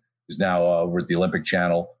guy and is now over at the Olympic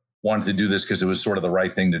Channel, wanted to do this because it was sort of the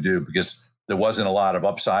right thing to do, because there wasn't a lot of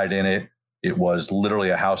upside in it. It was literally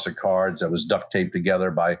a house of cards that was duct taped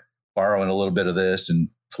together by borrowing a little bit of this and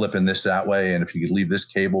flipping this that way. And if you could leave this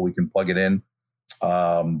cable, we can plug it in.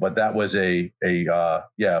 But that was a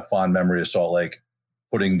fond memory of Salt Lake,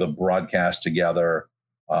 putting the broadcast together,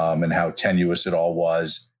 and how tenuous it all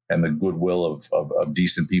was, and the goodwill of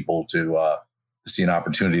decent people to see an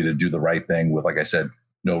opportunity to do the right thing with, like I said,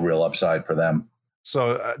 no real upside for them.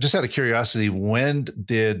 So just out of curiosity, when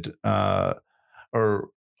did, or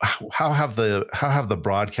how have the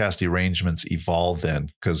broadcast arrangements evolved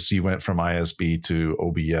then? Because you went from ISB to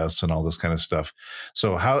OBS and all this kind of stuff.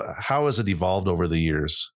 So how has it evolved over the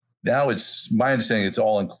years? Now it's my understanding it's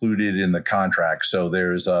all included in the contract. So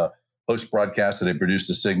there's a post broadcast that they produce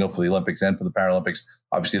the signal for the Olympics and for the Paralympics.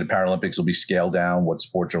 Obviously, the Paralympics will be scaled down, what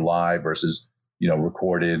sports are live versus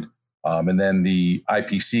recorded. And then the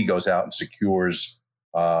IPC goes out and secures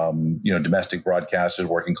domestic broadcasters,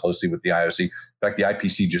 working closely with the IOC. In fact, the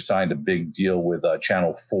IPC just signed a big deal with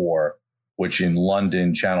Channel 4, which in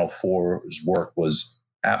London, Channel 4's work was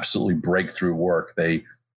absolutely breakthrough work. They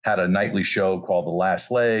had a nightly show called The Last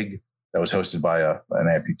Leg that was hosted by an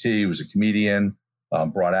amputee who was a comedian,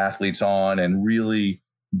 brought athletes on and really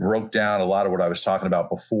broke down a lot of what I was talking about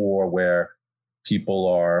before, where people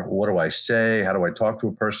are, what do I say? How do I talk to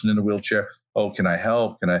a person in a wheelchair? Oh, can I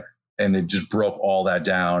help? And it just broke all that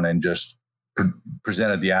down and just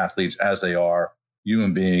presented the athletes as they are,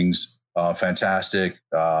 human beings, fantastic,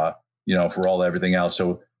 for all everything else.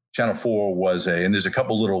 So Channel 4 was and there's a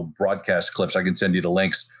couple little broadcast clips. I can send you the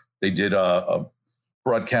links. They did a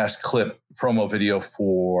broadcast clip promo video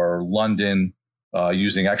for London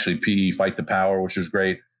using actually PE Fight the Power, which was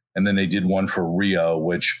great. And then they did one for Rio,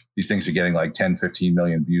 which these things are getting like 10, 15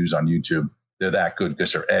 million views on YouTube. They're that good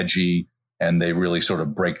because they're edgy and they really sort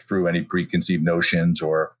of break through any preconceived notions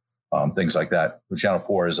or things like that. So Channel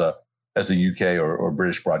 4 as a UK or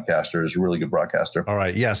British broadcaster is a really good broadcaster. All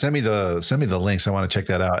right. Yeah. Send me the links. I want to check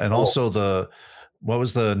that out. And also what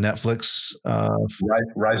was the Netflix?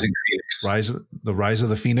 Rising Phoenix. The Rise of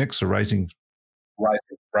the Phoenix or Rising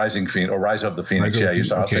Phoenix or Rise of the Phoenix.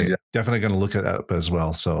 Definitely going to look at that as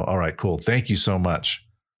well. So, all right, cool. Thank you so much.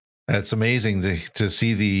 It's amazing to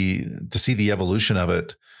see the evolution of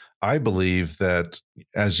it. I believe that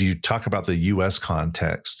as you talk about the U.S.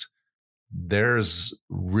 context, there's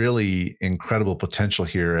really incredible potential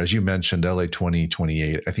here. As you mentioned, LA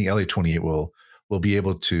 2028. I think LA 28 will be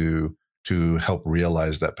able to help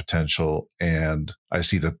realize that potential. And I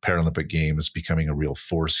see the Paralympic Games becoming a real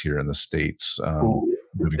force here in the States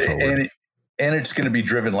moving forward. And it's going to be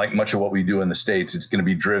driven, like much of what we do in the States, it's going to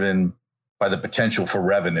be driven by the potential for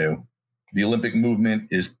revenue. The Olympic movement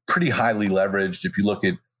is pretty highly leveraged. If you look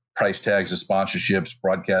at price tags of sponsorships,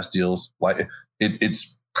 broadcast deals,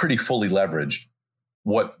 it's pretty fully leveraged.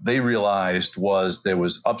 What they realized was there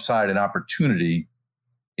was upside and opportunity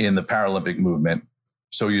in the Paralympic movement.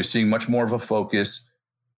 So you're seeing much more of a focus.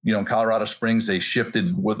 In Colorado Springs, they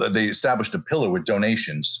established a pillar with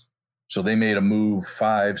donations. So they made a move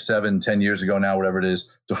 5, 7, 10 years ago now, whatever it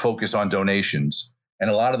is, to focus on donations. And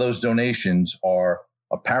a lot of those donations are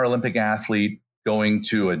a Paralympic athlete going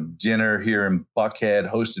to a dinner here in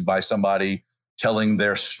Buckhead hosted by somebody telling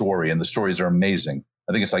their story. And the stories are amazing.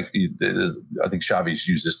 I think it's like, I think Xavi's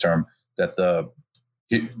used this term, that the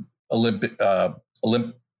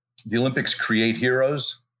Olympics create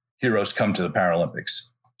heroes. Heroes come to the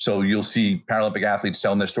Paralympics. So you'll see Paralympic athletes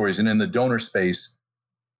telling their stories. And in the donor space,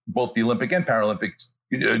 both the Olympic and Paralympics,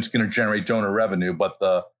 it's going to generate donor revenue, but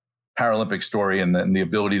the Paralympic story and the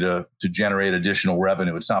ability to generate additional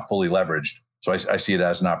revenue, it's not fully leveraged. So I see it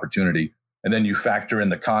as an opportunity. And then you factor in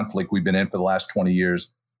the conflict we've been in for the last 20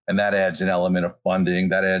 years, and that adds an element of funding,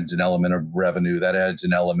 that adds an element of revenue, that adds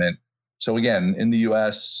an element. So again, in the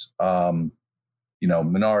U.S.,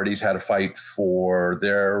 minorities had to fight for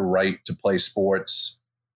their right to play sports.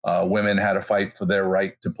 Women had to fight for their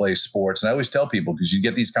right to play sports. And I always tell people, because you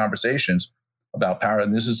get these conversations about power,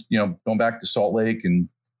 and this is, going back to Salt Lake and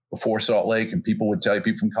before Salt Lake, and people would tell you,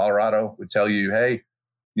 people from Colorado would tell you, hey,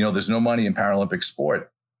 there's no money in Paralympic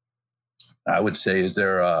sport. I would say, is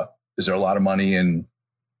there a lot of money in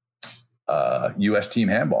U.S. team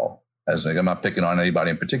handball? I'm not picking on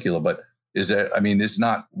anybody in particular, but it's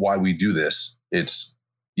not why we do this. It's,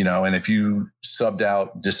 and if you subbed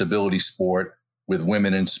out disability sport with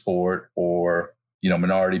women in sport, or,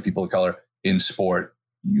 minority people of color in sport,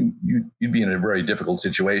 you'd be in a very difficult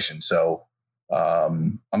situation. So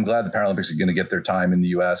I'm glad the Paralympics are going to get their time in the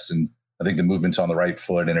U.S. And I think the movement's on the right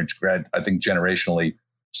foot. And I think generationally,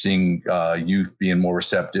 seeing youth being more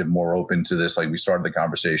receptive, more open to this, like we started the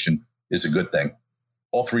conversation, is a good thing.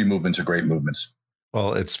 All three movements are great movements.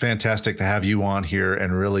 Well, it's fantastic to have you on here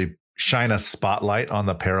and really shine a spotlight on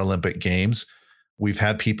the Paralympic Games. We've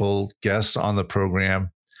had guests on the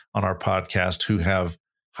program, on our podcast, who have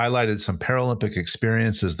highlighted some Paralympic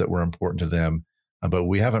experiences that were important to them, but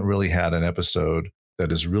we haven't really had an episode that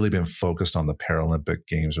has really been focused on the Paralympic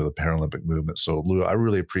Games or the Paralympic movement. So, Lou, I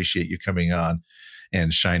really appreciate you coming on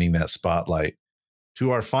and shining that spotlight.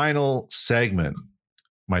 To our final segment,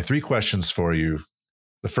 my 3 questions for you.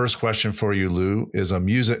 The first question for you, Lou, is a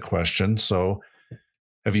music question. So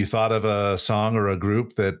have you thought of a song or a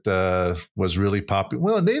group that was really popular?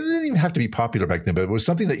 Well, they didn't even have to be popular back then, but it was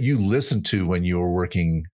something that you listened to when you were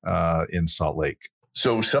working in Salt Lake.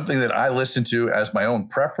 So something that I listened to as my own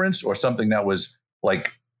preference, or something that was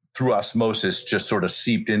like through osmosis, just sort of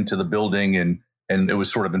seeped into the building and it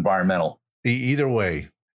was sort of environmental? Either way,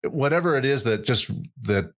 whatever it is that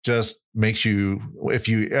just makes you, if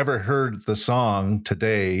you ever heard the song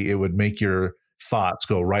today, it would make your thoughts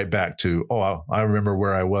go right back to, I remember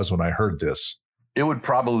where I was when I heard this. It would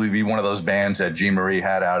probably be one of those bands that Jean Marie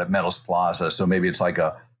had out at Metals Plaza. So maybe it's like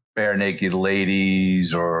a Bare Naked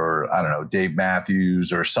Ladies, or I don't know, Dave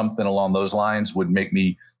Matthews, or something along those lines would make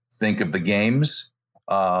me think of the games.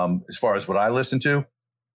 As far as what I listen to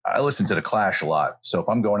The Clash a lot. So if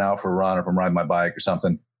I'm going out for a run, or if I'm riding my bike or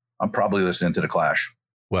something, I'm probably listening to The Clash.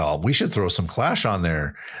 Well, we should throw some Clash on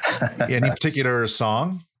there. Any particular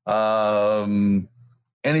song?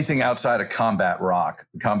 Anything outside of Combat Rock.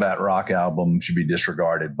 The Combat Rock album should be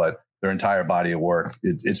disregarded, but their entire body of work,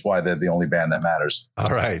 it's why they're the only band that matters.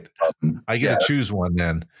 All right. I get to choose one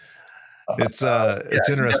then. It's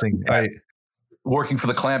interesting. Working for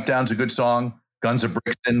the Clampdown's a good song. Guns of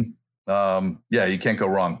Brixton. You can't go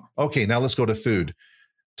wrong. Okay, now let's go to food.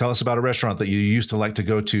 Tell us about a restaurant that you used to like to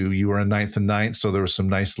go to. You were in 9th and 9th, so there were some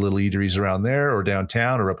nice little eateries around there, or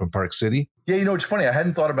downtown, or up in Park City. Yeah, it's funny. I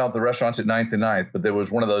hadn't thought about the restaurants at 9th and 9th, but there was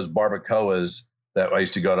one of those barbacoas that I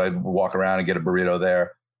used to go to. I'd walk around and get a burrito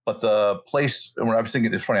there. But the place, when I was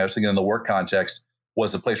thinking, it's funny, I was thinking in the work context,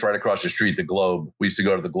 was the place right across the street, the Globe. We used to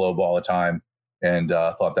go to the Globe all the time, and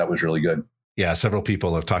thought that was really good. Yeah, several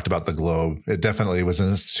people have talked about the Globe. It definitely was an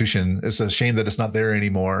institution. It's a shame that it's not there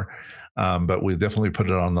anymore, but we definitely put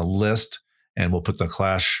it on the list, and we'll put the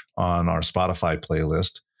Clash on our Spotify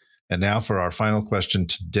playlist. And now for our final question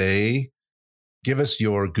today, give us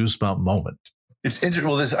your goosebump moment. It's interesting.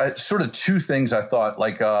 Well, there's sort of 2 things I thought,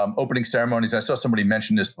 like opening ceremonies. I saw somebody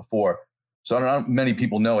mention this before, so I don't know, many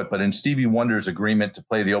people know it, but in Stevie Wonder's agreement to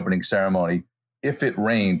play the opening ceremony, if it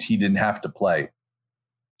rained, he didn't have to play.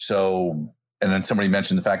 So, and then somebody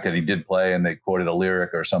mentioned the fact that he did play, and they quoted a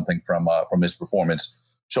lyric or something from his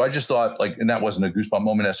performance. So I just thought, and that wasn't a goosebump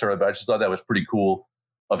moment necessarily, but I just thought that was pretty cool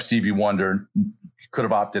of Stevie Wonder. Could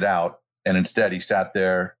have opted out, and instead he sat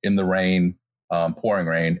there in the rain, pouring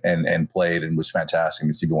rain, and played, and was fantastic. I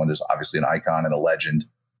mean, Stevie Wonder is obviously an icon and a legend.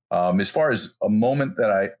 As far as a moment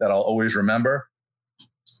that I'll always remember,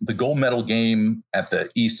 the gold medal game at the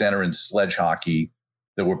E-Center in sledge hockey,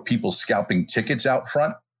 there were people scalping tickets out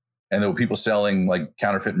front, and there were people selling like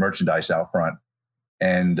counterfeit merchandise out front.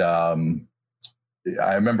 And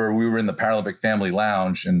I remember we were in the Paralympic Family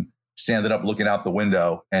Lounge and standing up, looking out the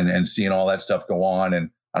window and seeing all that stuff go on. And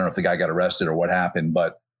I don't know if the guy got arrested or what happened,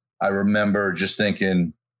 but I remember just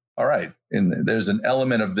thinking, all right, and there's an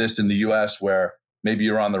element of this in the US where maybe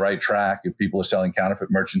you're on the right track if people are selling counterfeit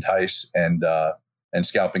merchandise and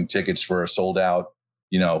scalping tickets for a sold out,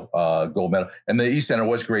 gold medal. And the E-Center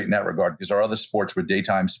was great in that regard, because our other sports were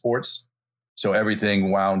daytime sports. So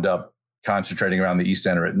everything wound up concentrating around the East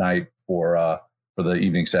Center at night for the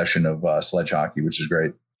evening session of sledge hockey, which is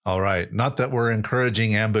great. All right. Not that we're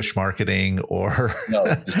encouraging ambush marketing or,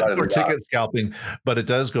 or ticket scalping, but it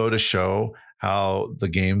does go to show how the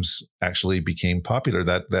games actually became popular.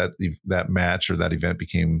 That match or that event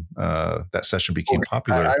became that session became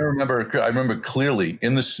popular. I remember clearly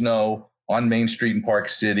in the snow on Main Street in Park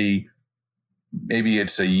City. Maybe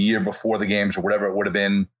it's a year before the games or whatever it would have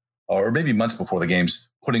been, or maybe months before the games,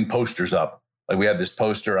 putting posters up. Like we had this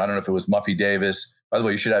poster. I don't know if it was Muffy Davis. By the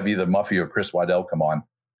way, you should have either Muffy or Chris Waddell come on.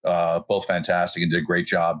 Both fantastic and did a great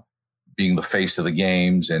job being the face of the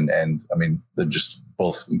games. And I mean, they're just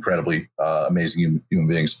both incredibly amazing human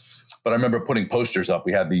beings. But I remember putting posters up.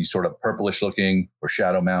 We had these sort of purplish looking or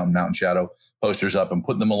mountain shadow posters up and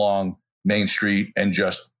putting them along Main Street and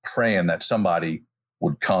just praying that somebody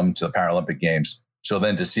would come to the Paralympic Games. So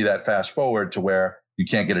then to see that fast forward to where you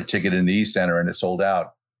can't get a ticket in the East Center and it sold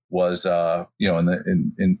out was,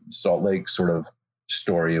 in Salt Lake sort of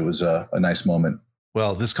story. It was a nice moment.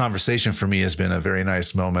 Well, this conversation for me has been a very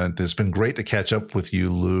nice moment. It's been great to catch up with you,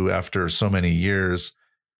 Lou, after so many years.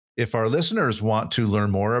 If our listeners want to learn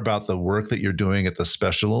more about the work that you're doing at the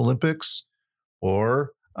Special Olympics,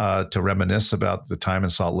 or to reminisce about the time in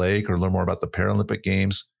Salt Lake, or learn more about the Paralympic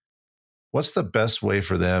Games, what's the best way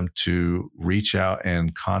for them to reach out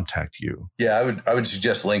and contact you? Yeah, I would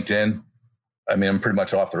suggest LinkedIn. I mean, I'm pretty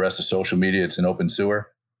much off the rest of social media. It's an open sewer.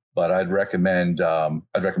 But I'd recommend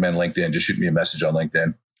LinkedIn. Just shoot me a message on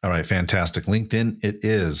LinkedIn. All right, fantastic. LinkedIn it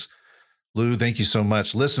is. Lou, thank you so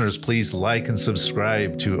much. Listeners, please like and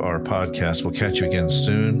subscribe to our podcast. We'll catch you again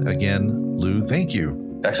soon. Again, Lou, thank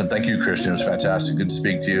you. Excellent. Thank you, Christian. It was fantastic. Good to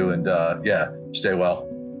speak to you. And stay well.